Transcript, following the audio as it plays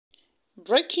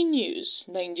Breaking news,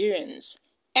 Nigerians.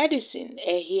 Edison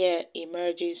Ehie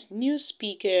emerges new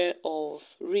Speaker of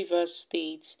Rivers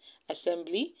State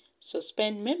Assembly,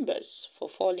 suspend members for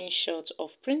falling short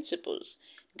of principles.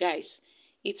 Guys,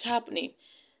 it's happening.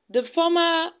 The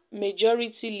former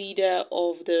majority leader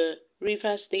of the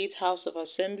Rivers State House of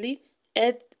Assembly,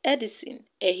 Edison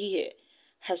Ehie,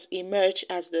 has emerged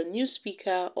as the new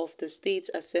Speaker of the State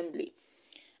Assembly.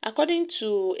 According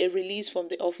to a release from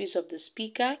the Office of the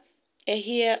Speaker,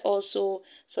 Ehie also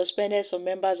suspended some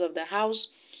members of the House,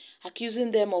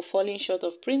 accusing them of falling short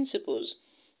of principles.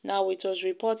 Now, it was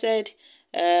reported,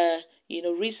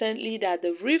 recently that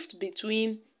the rift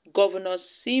between Governor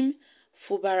Sim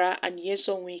Fubara and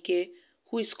Nyesom Wike,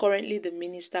 who is currently the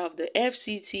Minister of the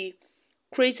FCT,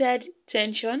 created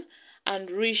tension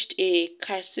and reached a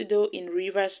crescendo in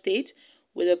Rivers State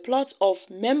with a plot of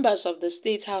members of the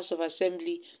State House of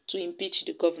Assembly to impeach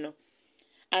the governor.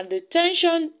 And the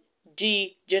tension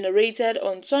degenerated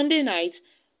on Sunday night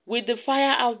with the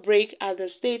fire outbreak at the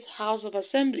State House of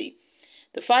Assembly.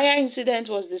 The fire incident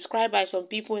was described by some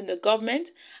people in the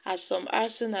government as some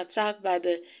arson attack by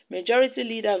the majority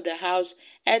leader of the House,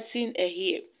 Edison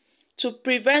Ehie, to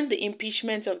prevent the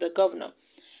impeachment of the governor.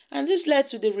 And this led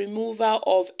to the removal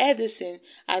of Edison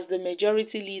as the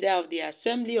majority leader of the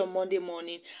assembly on Monday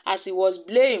morning, as he was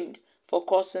blamed for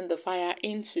causing the fire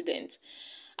incident.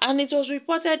 And it was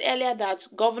reported earlier that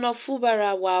Governor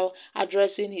Fubara, while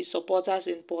addressing his supporters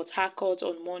in Port Harcourt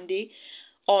on Monday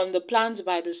on the plans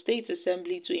by the State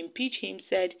Assembly to impeach him,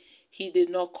 said he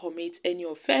did not commit any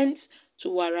offense to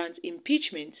warrant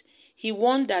impeachment. He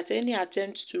warned that any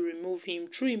attempt to remove him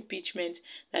through impeachment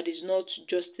that is not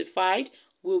justified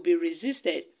will be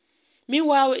resisted.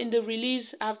 Meanwhile, in the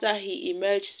release after he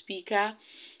emerged Speaker,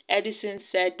 Edison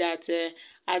said that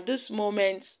at this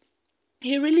moment,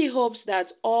 he really hopes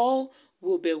that all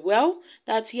will be well,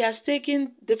 that he has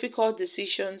taken difficult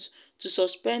decisions to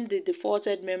suspend the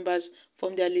defaulted members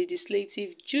from their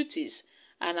legislative duties,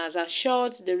 and has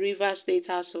assured the Rivers State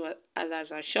House of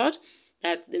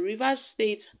that the Rivers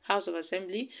State House of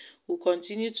Assembly will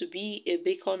continue to be a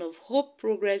beacon of hope,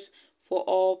 progress for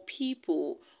all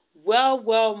people.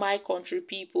 Well, my country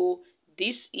people,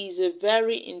 this is a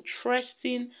very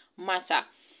interesting matter.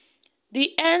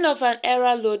 The end of an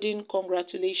era loading.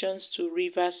 Congratulations to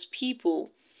Rivers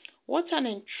people. What an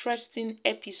interesting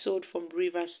episode from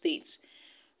Rivers State.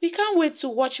 We can't wait to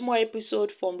watch more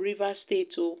episodes from Rivers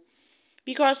State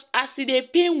because as e dey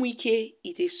pain Wike,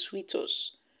 it dey sweet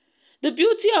us. The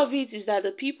beauty of it is that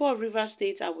the people of Rivers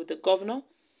State are with the governor.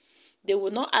 They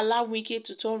will not allow Wike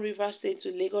to turn Rivers State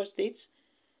to Lagos State.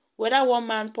 Whether one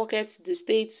man pockets the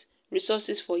state's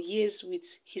resources for years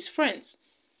with his friends,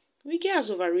 Wike has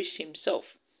overreached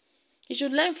himself. He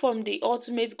should learn from the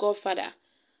ultimate godfather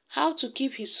how to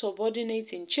keep his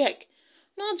subordinates in check,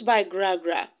 not by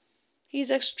gra-gra. He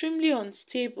is extremely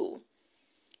unstable.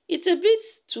 It's a bit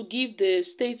to give the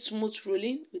state smooth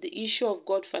ruling. With the issue of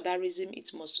godfatherism,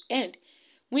 it must end.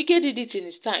 Wike did it in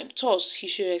his time, thus he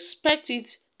should expect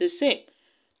it the same.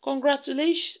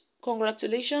 Congratulations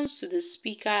to the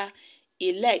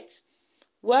Speaker-elect.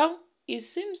 Well, it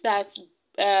seems that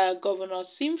Governor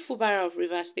Sim Fubara of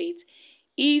Rivers State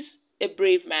is a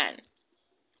brave man.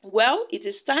 Well, it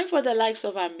is time for the likes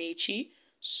of Amechi,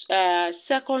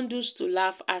 Secondus to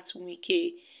laugh at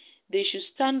Wike. They should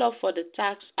stand up for the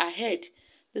task ahead.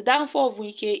 The downfall of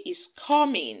Wike is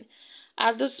coming.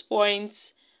 At this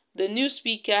point, the new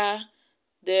speaker,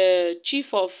 the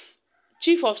chief of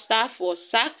staff was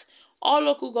sacked. All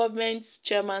local government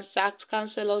chairmen sacked,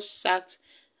 councillors sacked.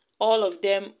 All of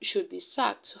them should be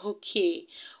sacked. Okay,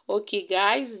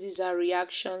 guys, these are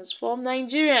reactions from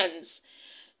Nigerians.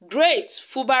 Great,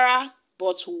 Fubara,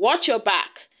 but watch your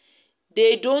back.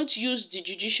 They don't use the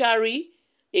judiciary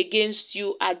against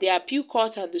you at the appeal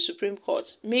court and the Supreme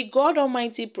Court. May God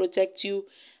Almighty protect you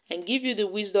and give you the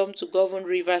wisdom to govern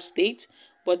Rivers State,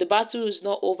 but the battle is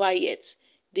not over yet.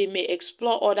 They may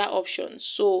explore other options,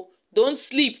 so don't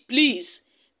sleep, please.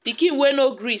 Pikin wey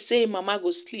no gree say mama go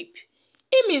sleep,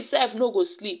 him himself no go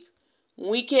sleep.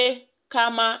 Wike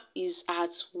karma is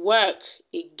at work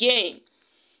again.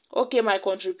 Okay, my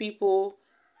country people,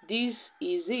 this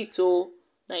is it.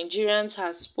 Nigerians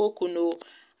have spoken.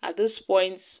 At this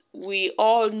point, we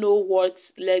all know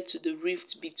what led to the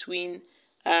rift between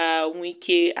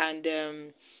Wike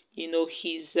and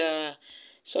his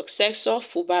successor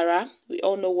Fubara. We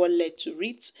all know what led to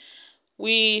it.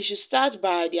 We should start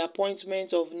by the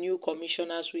appointment of new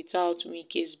commissioners without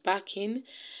Wike's backing.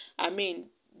 I mean,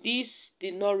 this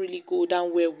did not really go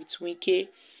down well with Wike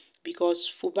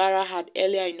because Fubara had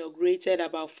earlier inaugurated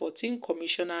about 14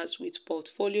 commissioners with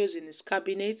portfolios in his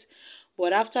cabinet,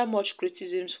 But after much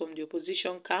criticisms from the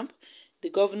opposition camp,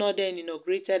 the governor then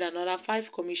inaugurated another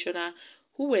 5 commissioners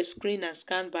who were screened and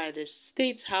scanned by the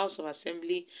State House of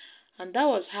Assembly, and that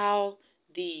was how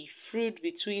the feud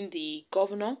between the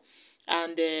governor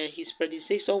and his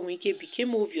predecessor Wike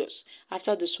became obvious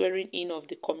after the swearing in of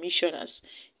the commissioners,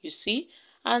 you see.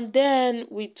 And then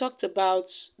we talked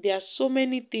about there are so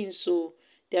many things, so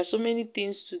there are so many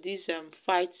things to this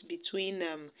fight between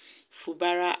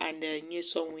Fubara and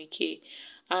Nyesom Wike,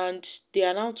 and they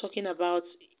are now talking about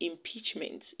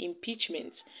impeachment.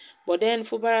 But then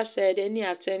Fubara said any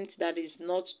attempt that is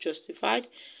not justified,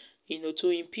 to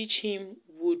impeach him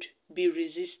would be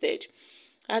resisted.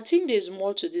 I think there's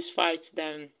more to this fight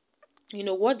than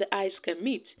what the eyes can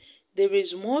meet. There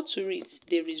is more to it.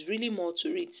 There is really more to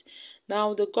it.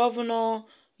 Now the governor,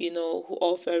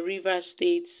 of Rivers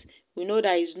State, we know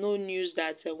that it's no news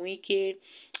that Wike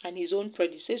and his own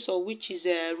predecessor, which is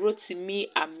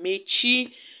Rotimi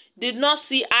Amechi, did not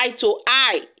see eye to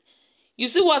eye. You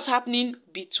see what's happening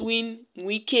between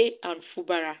Wike and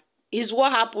Fubara is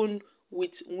what happened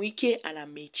with Wike and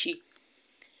Amechi.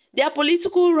 Their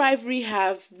political rivalry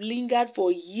have lingered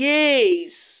for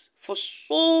years, for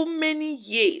so many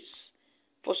years.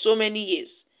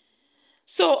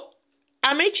 So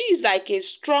Amechi is like a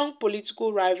strong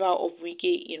political rival of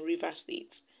Wike in Rivers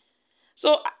State.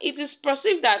 So it is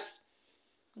perceived that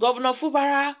Governor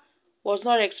Fubara was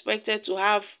not expected to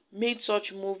have made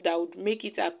such move that would make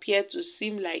it appear to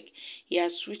seem like he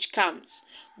has switched camps.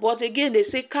 But again, they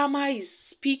say karma is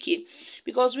speaking,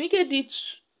 because Wike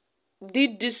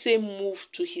did the same move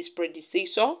to his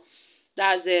predecessor,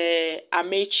 that's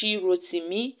Amechi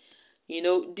Rotimi.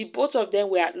 The both of them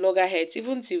were at loggerheads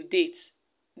even till date.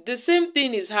 The same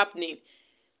thing is happening.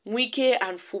 Wike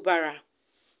and Fubara.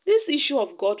 This issue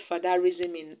of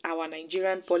godfatherism in our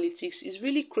Nigerian politics is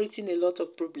really creating a lot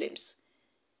of problems.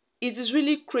 It is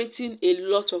really creating a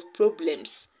lot of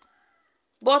problems.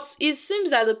 But it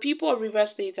seems that the people of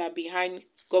Rivers State are behind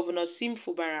Governor Sim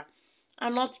Fubara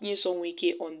and not Nyesom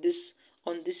Wike on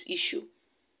this issue.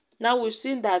 Now we've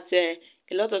seen that a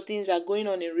lot of things are going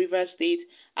on in Rivers State,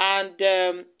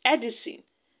 and Edison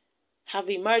have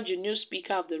emerged a new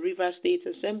speaker of the Rivers State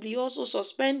Assembly, also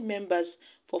suspend members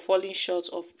for falling short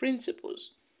of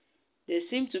principles. There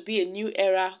seems to be a new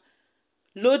era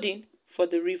loading for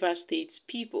the Rivers State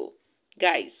people.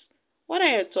 Guys, what are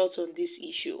your thoughts on this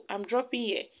issue? I'm dropping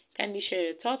here. Kindly share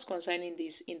your thoughts concerning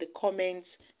this in the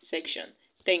comments section.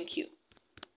 Thank you.